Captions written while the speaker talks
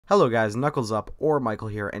Hello guys, KnucklesUp or Michael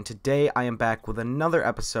here, and today I am back with another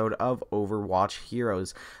episode of Overwatch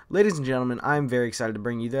Heroes. Ladies and gentlemen, I'm very excited to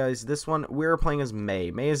bring you guys this one. We're playing as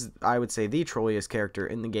Mei. Mei is, I would say, the trolliest character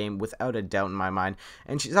in the game without a doubt in my mind,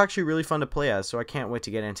 and she's actually really fun to play as, so I can't wait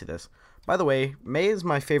to get into this. By the way, Mei is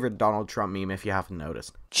my favorite Donald Trump meme if you haven't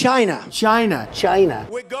noticed. China.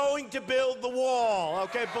 We're going to build the wall,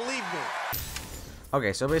 okay? Believe me.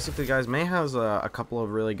 Okay, so basically, guys, Mei has a couple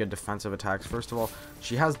of really good defensive attacks. First of all,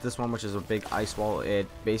 she has this one, which is a big ice wall. It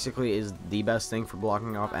basically is the best thing for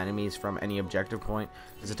blocking off enemies from any objective point,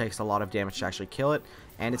 because it takes a lot of damage to actually kill it,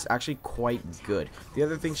 and it's actually quite good. The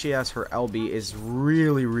other thing she has, her LB, is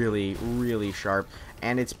really sharp,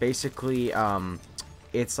 and it's basically,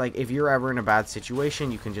 it's like if you're ever in a bad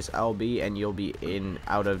situation, you can just LB, and you'll be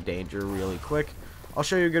out of danger really quick. I'll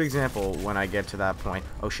show you a good example when I get to that point.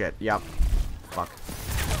 Oh, shit. Yep. Fuck.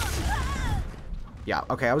 Yeah,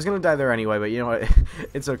 okay, I was gonna die there anyway, but you know what?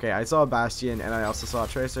 It's okay. I saw a Bastion, and I also saw a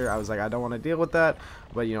Tracer. I was like, I don't want to deal with that,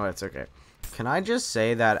 but you know what? It's okay. Can I just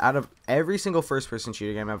say that out of every single first-person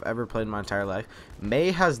shooter game I've ever played in my entire life,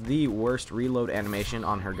 Mei has the worst reload animation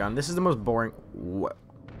on her gun. This is the most boring... What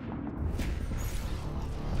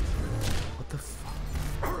the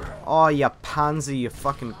fuck? Oh, you pansy, you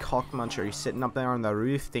fucking cockmuncher. You're sitting up there on the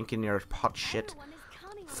roof thinking you're hot shit.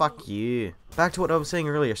 Fuck you. Back to what I was saying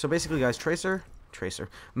earlier. So basically, guys, Tracer.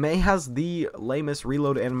 Mei has the lamest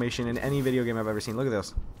reload animation in any video game I've ever seen. Look at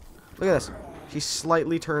this. Look at this. She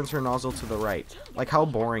slightly turns her nozzle to the right. Like, how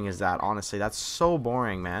boring is that? Honestly, that's so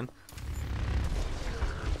boring, man.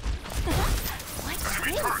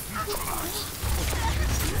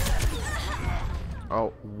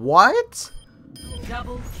 Oh, what?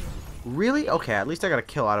 Really? Okay, at least I got a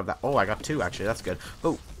kill out of that. Oh, I got two, actually. That's good.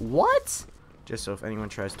 But what? Just so if anyone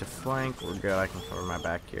tries to flank, we're good. I can cover my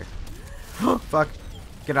back here. Fuck.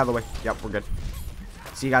 Get out of the way. Yep, we're good.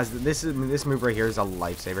 See, guys, this move right here is a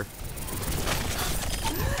lifesaver.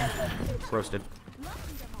 Roasted.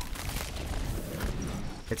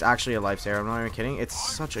 It's actually a lifesaver. I'm not even kidding. It's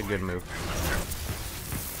such a good move.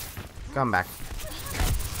 Come back.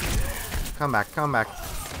 Come back. Come back.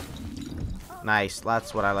 Nice.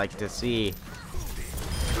 That's what I like to see.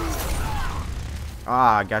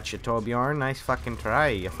 Ah, got you, Torbjorn. Nice fucking try,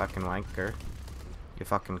 you fucking wanker. You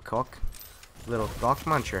fucking cock. Little cock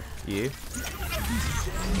muncher. You.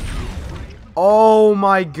 Oh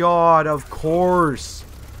my god, of course.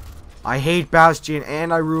 I hate Bastion,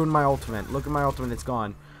 and I ruined my ultimate. Look at my ultimate, it's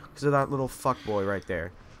gone. Because of that little fuckboy right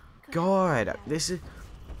there. God, this is...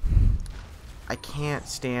 I can't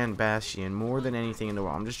stand Bastion more than anything in the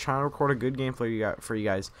world. I'm just trying to record a good game for you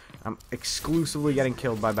guys. I'm exclusively getting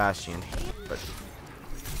killed by Bastion. But...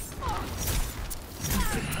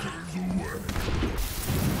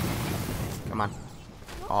 Come on.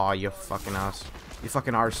 Aw, you fucking ass. You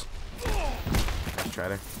fucking arse. Let's try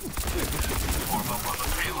to.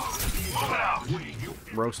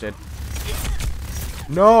 Roasted.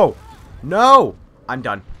 No! No! I'm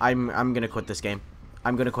done. I'm gonna quit this game.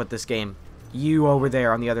 I'm gonna quit this game. You over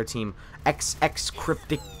there on the other team. XX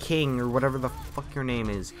Cryptic King, or whatever the fuck your name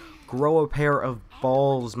is. Grow a pair of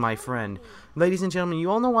balls, my friend. Ladies and gentlemen,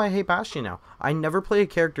 you all know why I hate Bastion now. I never play a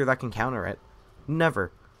character that can counter it.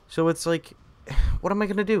 Never. So it's like, what am I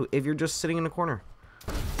gonna do if you're just sitting in a corner?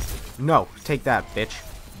 No, take that, bitch.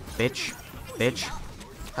 Bitch. Bitch.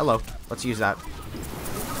 Hello. Let's use that.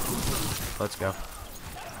 Let's go.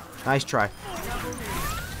 Nice try.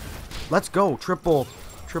 Let's go. Triple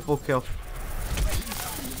kill.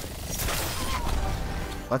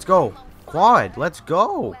 Let's go. Quad. Let's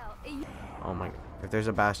go. Oh my. If there's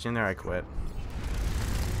a Bastion there, I quit.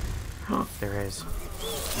 There is.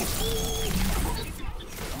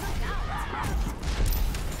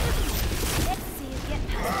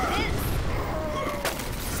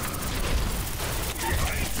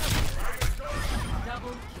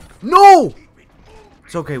 No!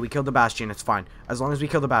 It's okay, we killed the Bastion, it's fine. As long as we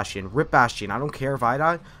kill the Bastion. Rip Bastion, I don't care if I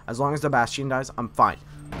die. As long as the Bastion dies, I'm fine.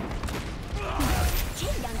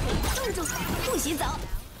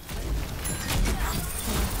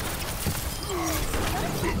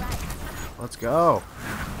 Let's go.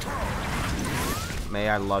 Mei,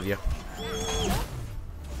 I love you.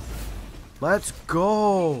 Let's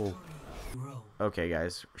go. Okay,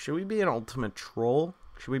 guys. Should we be an ultimate troll?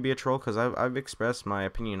 Should we be a troll? Because I've expressed my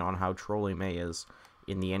opinion on how trolly Mei is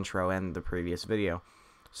in the intro and the previous video.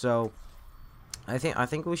 So, I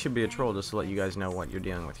think we should be a troll just to let you guys know what you're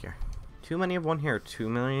dealing with here. Too many of one here. 2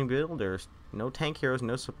 million builders. No tank heroes,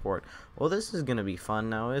 no support. Well, this is going to be fun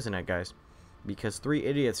now, isn't it, guys? Because 3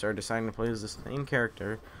 idiots are deciding to play as the same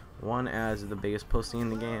character. One as the biggest pussy in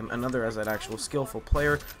the game, another as an actual skillful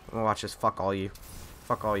player. I'm gonna watch this. Fuck all you.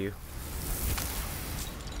 Fuck all you.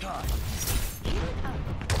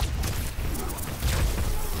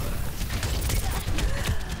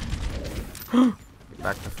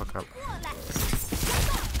 Back the fuck up.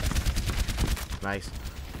 Nice.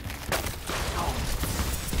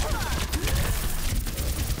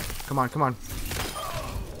 Come on, come on.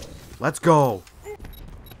 Let's go.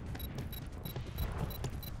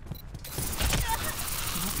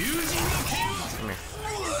 Come here.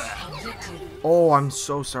 Oh, I'm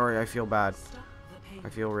so sorry. I feel bad. I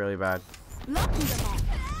feel really bad.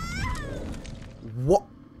 What?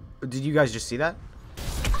 Did you guys just see that?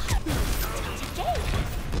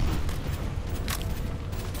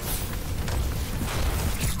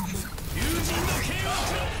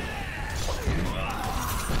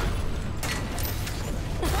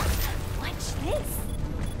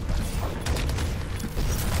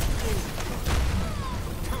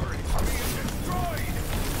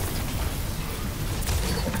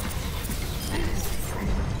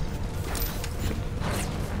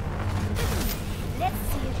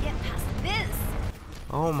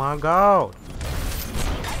 Oh my god.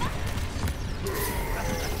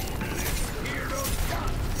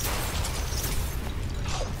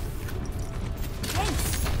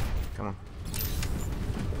 Come on.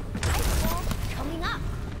 Coming up.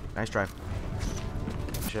 Nice try.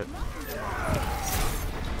 Shit.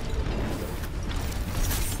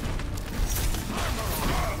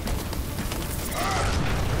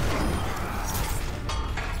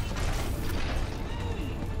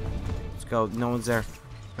 Let's go. No one's there.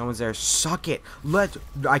 No one's there. Suck it.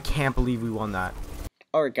 I can't believe we won that.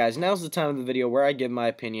 Alright guys, now's the time of the video where I give my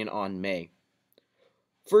opinion on Mei.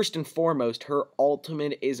 First and foremost, her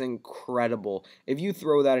ultimate is incredible. If you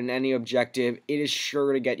throw that in any objective, it is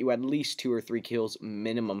sure to get you at least 2 or 3 kills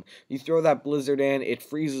minimum. You throw that blizzard in, it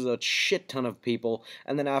freezes a shit ton of people,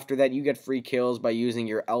 and then after that you get free kills by using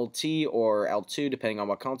your LT or L2, depending on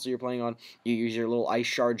what console you're playing on. You use your little ice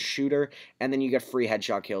shard shooter, and then you get free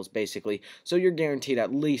headshot kills, basically. So you're guaranteed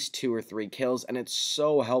at least 2 or 3 kills, and it's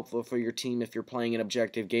so helpful for your team if you're playing an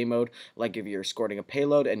objective game mode, like if you're escorting a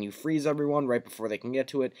payload and you freeze everyone right before they can get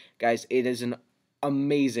to it. Guys, it is an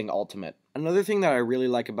amazing ultimate. Another thing that I really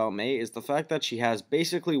like about Mei is the fact that she has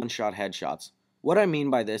basically one-shot headshots. What I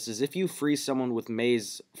mean by this is if you freeze someone with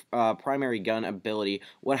Mei's primary gun ability,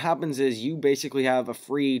 what happens is you basically have a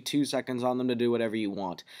free 2 seconds on them to do whatever you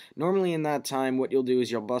want. Normally in that time, what you'll do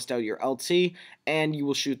is you'll bust out your LT and you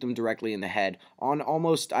will shoot them directly in the head. On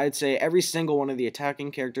almost, I'd say, every single one of the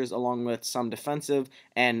attacking characters, along with some defensive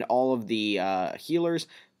and all of the healers.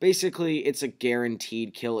 Basically, it's a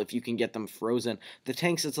guaranteed kill if you can get them frozen. The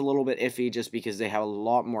tanks, it's a little bit iffy just because they have a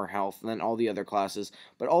lot more health than all the other classes,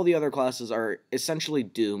 but all the other classes are essentially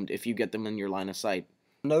doomed if you get them in your line of sight.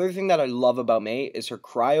 Another thing that I love about Mei is her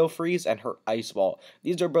cryo freeze and her ice wall.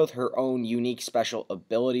 These are both her own unique special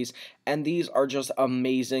abilities, and these are just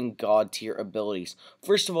amazing god tier abilities.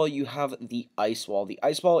 First of all, you have the ice wall. The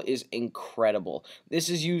ice wall is incredible. This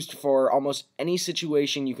is used for almost any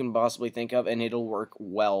situation you can possibly think of, and it'll work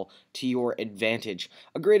well to your advantage.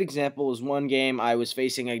 A great example is one game I was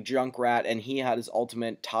facing a Junkrat, and he had his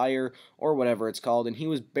ultimate tire, or whatever it's called, and he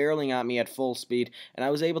was barreling at me at full speed, and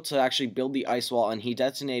I was able to actually build the ice wall, and he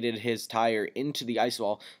detonated his tire into the ice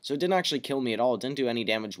wall, so it didn't actually kill me at all. It didn't do any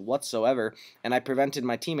damage whatsoever, and I prevented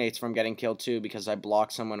my teammates from getting killed too because I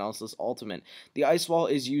blocked someone else's ultimate. The ice wall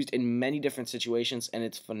is used in many different situations, and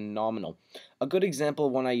it's phenomenal. A good example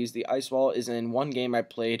of when I used the ice wall is in one game I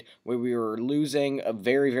played where we were losing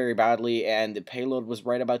very, very badly, and the payload was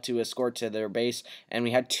right about to escort to their base, and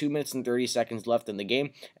we had 2 minutes and 30 seconds left in the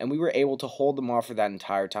game, and we were able to hold them off for that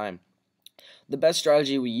entire time. The best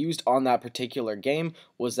strategy we used on that particular game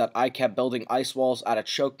was that I kept building ice walls at a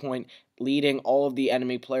choke point, leading all of the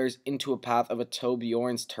enemy players into a path of a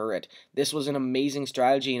Torbjorn's turret. This was an amazing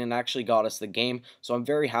strategy, and it actually got us the game, so I'm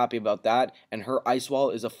very happy about that, and her ice wall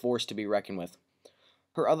is a force to be reckoned with.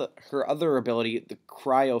 Her other ability, the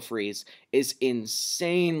cryo freeze, is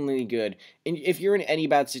insanely good. And if you're in any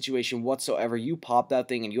bad situation whatsoever, you pop that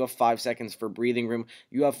thing and you have 5 seconds for breathing room.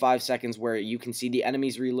 You have 5 seconds where you can see the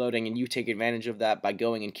enemies reloading and you take advantage of that by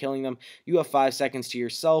going and killing them. You have 5 seconds to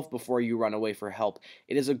yourself before you run away for help.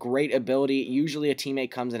 It is a great ability. Usually a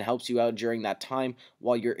teammate comes and helps you out during that time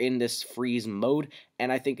while you're in this freeze mode.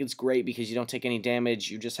 And I think it's great because you don't take any damage.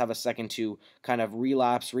 You just have a second to kind of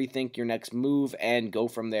relapse, rethink your next move, and go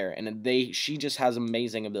from there. And she just has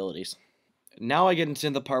amazing abilities. Now I get into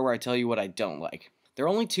the part where I tell you what I don't like. There are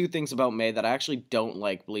only two things about Mei that I actually don't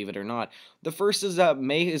like, believe it or not. The first is that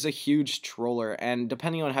Mei is a huge troller, and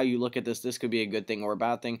depending on how you look at this could be a good thing or a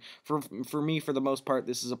bad thing. For me, for the most part,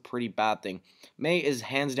 this is a pretty bad thing. Mei is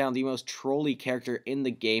hands down the most trolly character in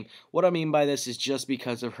the game. What I mean by this is just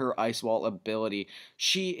because of her Ice Wall ability.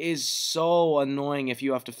 She is so annoying if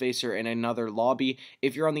you have to face her in another lobby.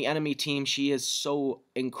 If you're on the enemy team, she is so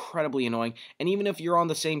incredibly annoying. And even if you're on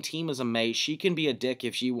the same team as a Mei, she can be a dick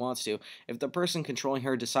if she wants to. If the person controlling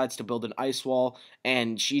her decides to build an ice wall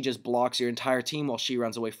and she just blocks your entire team while she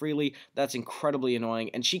runs away freely, that's incredibly annoying.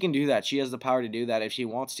 And she can do that. She has the power to do that if she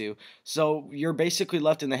wants to. So you're basically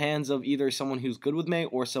left in the hands of either someone who's good with Mei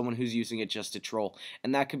or someone who's using it just to troll.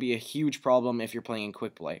 And that could be a huge problem if you're playing in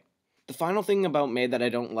quick play. The final thing about Mei that I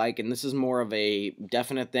don't like, and this is more of a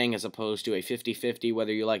definite thing as opposed to a 50-50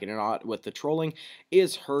 whether you like it or not with the trolling,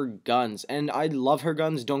 is her guns. And I love her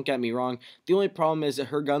guns, don't get me wrong. The only problem is that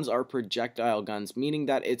her guns are projectile guns, meaning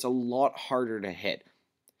that it's a lot harder to hit.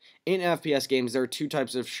 In FPS games, there are two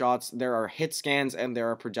types of shots. There are hit scans and there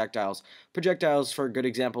are projectiles. Projectiles, for good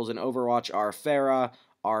examples in Overwatch, are Pharah,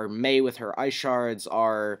 are Mei with her ice shards,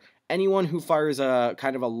 are anyone who fires a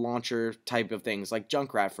kind of a launcher type of things, like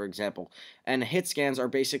Junkrat, for example. And hit scans are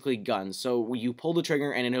basically guns, so you pull the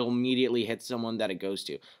trigger and it'll immediately hit someone that it goes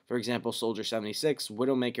to. For example, Soldier 76,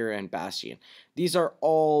 Widowmaker, and Bastion. These are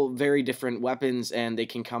all very different weapons, and they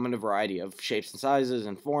can come in a variety of shapes and sizes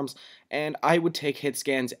and forms, and I would take hit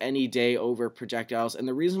scans any day over projectiles. And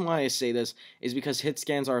the reason why I say this is because hit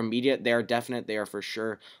scans are immediate, they are definite, they are for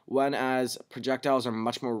sure, whereas projectiles are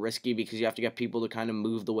much more risky because you have to get people to kind of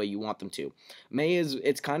move the way you want them to. Mei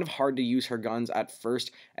it's kind of hard to use her guns at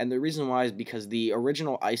first, and the reason why is because the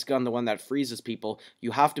original ice gun, the one that freezes people,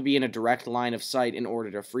 you have to be in a direct line of sight in order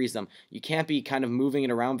to freeze them. You can't be kind of moving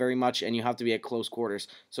it around very much, and you have to be at close quarters,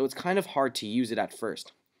 so it's kind of hard to use it at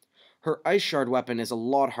first. Her Ice Shard weapon is a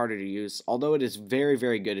lot harder to use. Although it is very,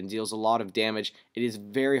 very good and deals a lot of damage, it is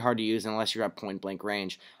very hard to use unless you're at point-blank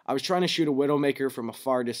range. I was trying to shoot a Widowmaker from a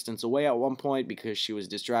far distance away at one point because she was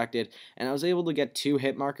distracted, and I was able to get 2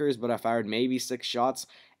 hit markers, but I fired maybe 6 shots,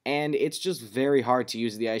 and it's just very hard to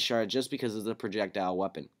use the Ice Shard just because of the projectile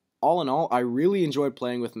weapon. All in all, I really enjoyed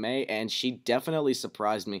playing with Mei, and she definitely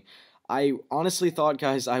surprised me. I honestly thought,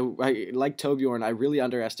 guys, I like Torbjorn, I really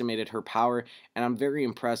underestimated her power, and I'm very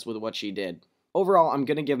impressed with what she did. Overall, I'm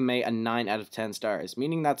going to give Mei a 9 out of 10 stars,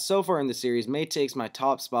 meaning that so far in the series, Mei takes my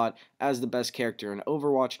top spot as the best character in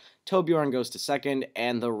Overwatch, Torbjorn goes to second,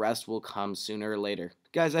 and the rest will come sooner or later.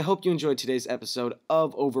 Guys, I hope you enjoyed today's episode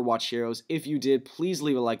of Overwatch Heroes. If you did, please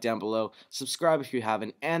leave a like down below, subscribe if you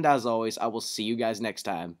haven't, and as always, I will see you guys next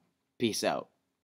time. Peace out.